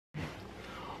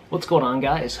What's going on,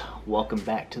 guys? Welcome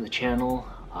back to the channel.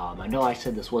 I know I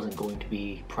said this wasn't going to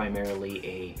be primarily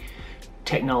a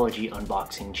technology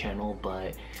unboxing channel,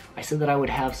 but I said that I would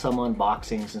have some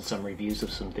unboxings and some reviews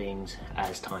of some things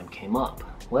as time came up.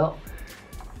 Well,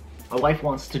 my wife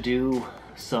wants to do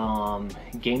some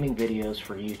gaming videos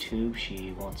for YouTube.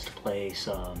 She wants to play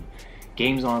some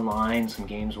games online, some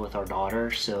games with our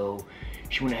daughter, so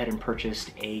she went ahead and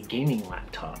purchased a gaming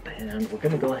laptop, and we're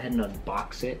going to go ahead and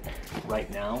unbox it right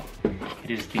now.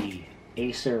 It is the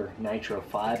Acer Nitro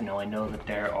 5. Now, I know that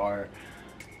there are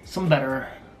some better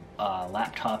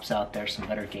laptops out there, some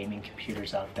better gaming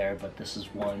computers out there, but this is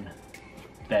one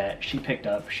that she picked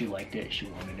up. She liked it, she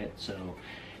wanted it, so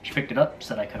she picked it up,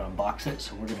 said I could unbox it,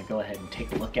 so we're going to go ahead and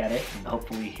take a look at it, and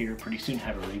hopefully here pretty soon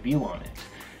have a review on it.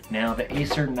 Now, the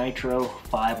Acer Nitro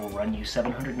 5 will run you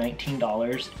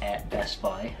 $719 at Best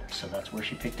Buy, so that's where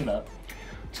she picked it up.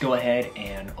 Let's go ahead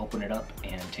and open it up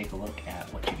and take a look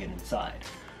at what you get inside.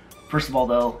 First of all,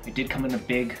 though, it did come in a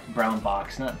big brown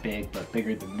box, not big, but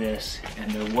bigger than this,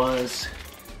 and there was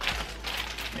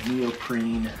a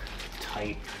neoprene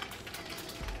type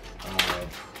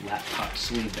of laptop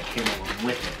sleeve that came along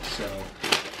with it, so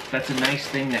that's a nice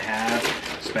thing to have,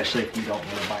 especially if you don't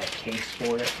want to buy a case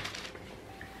for it.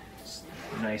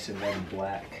 Nice and red and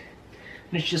black,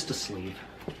 and it's just a sleeve.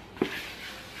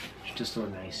 It's just a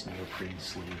nice neoprene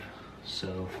sleeve.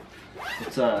 So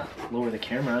let's lower the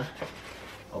camera,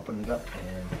 open it up,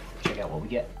 and check out what we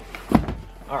get.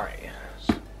 All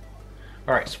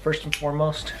right, so first and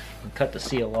foremost, we cut the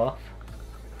seal off.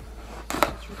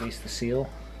 Let's release the seal.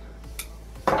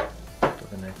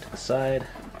 Put the knife to the side.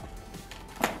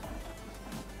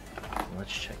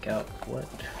 Let's check out what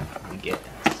we get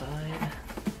inside.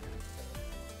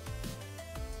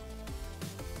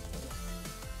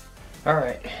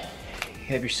 Alright, you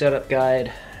have your setup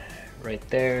guide right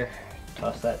there.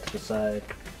 Toss that to the side.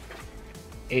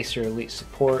 Acer Elite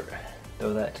support,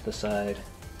 throw that to the side.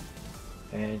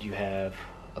 And you have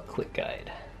a quick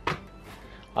guide.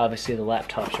 Obviously the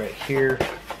laptop's right here.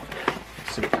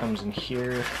 So it comes in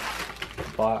here, the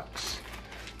box,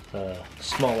 the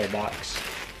smaller box.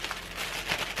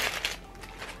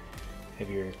 You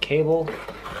have your cable.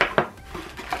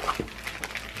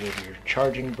 You have your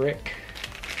charging brick.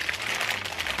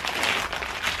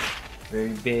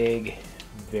 Very big,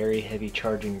 very heavy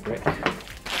charging brick.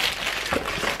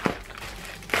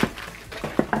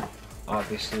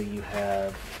 Obviously you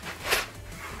have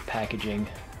packaging,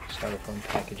 styrofoam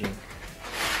packaging.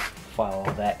 File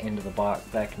all that into the box,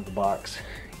 back into the box.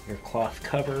 Your cloth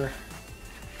cover.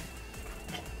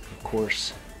 Of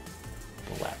course,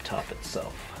 the laptop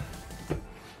itself. Go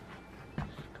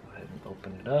ahead and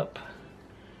open it up.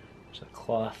 There's a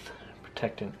cloth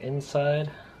protectant inside.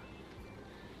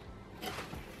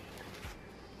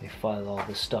 They file all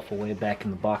this stuff away back in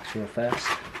the box real fast.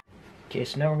 Okay,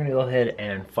 so now we're going to go ahead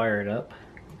and fire it up.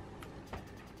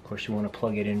 Of course, you want to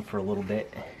plug it in for a little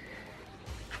bit.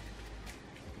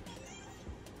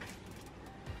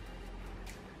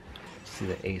 See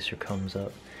the Acer comes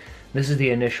up. This is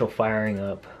the initial firing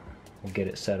up. We'll get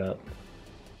it set up.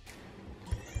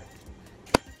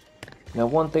 Now,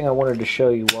 one thing I wanted to show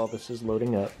you while this is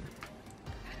loading up.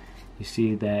 You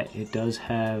see that it does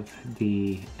have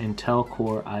the Intel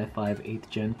Core i5 8th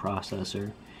Gen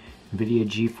processor, NVIDIA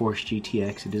GeForce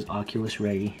GTX. It is Oculus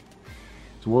ready.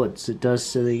 So what it does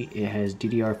say, it has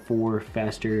DDR4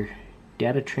 faster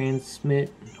data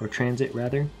transit,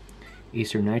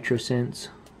 Acer Nitro Sense,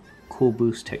 Cool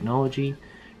Boost technology,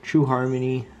 True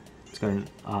Harmony. It's got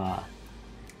an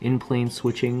in-plane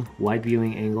switching, wide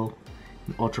viewing angle,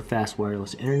 and ultra-fast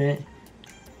wireless internet.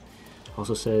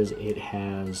 Also says it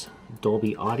has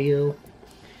Dolby audio,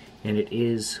 and it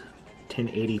is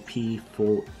 1080p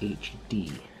full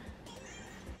HD.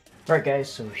 Alright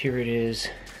guys, so here it is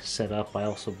set up. I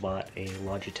also bought a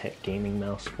Logitech gaming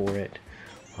mouse for it.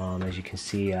 As you can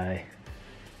see, I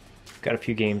got a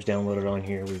few games downloaded on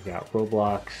here. We've got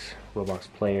Roblox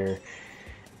Player,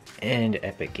 and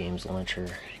Epic Games Launcher,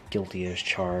 Guilty as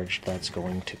Charged. That's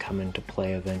going to come into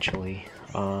play eventually.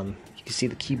 You can see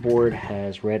the keyboard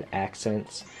has red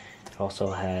accents. It also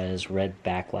has red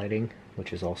backlighting,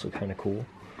 which is also kind of cool.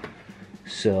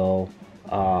 So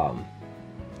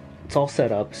it's all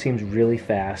set up. Seems really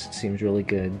fast. Seems really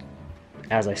good.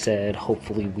 As I said,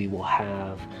 hopefully we will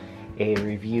have a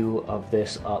review of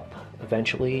this up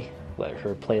eventually. Let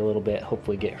her play a little bit.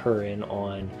 Hopefully get her in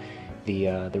on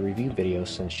the review video,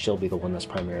 since she'll be the one that's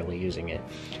primarily using it.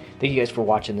 Thank you guys for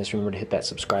watching this. Remember to hit that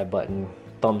subscribe button.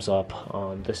 Thumbs up.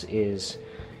 This is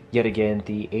yet again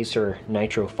the Acer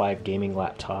Nitro 5 gaming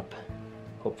laptop.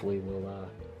 Hopefully we'll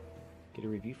get a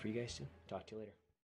review for you guys soon. Talk to you later.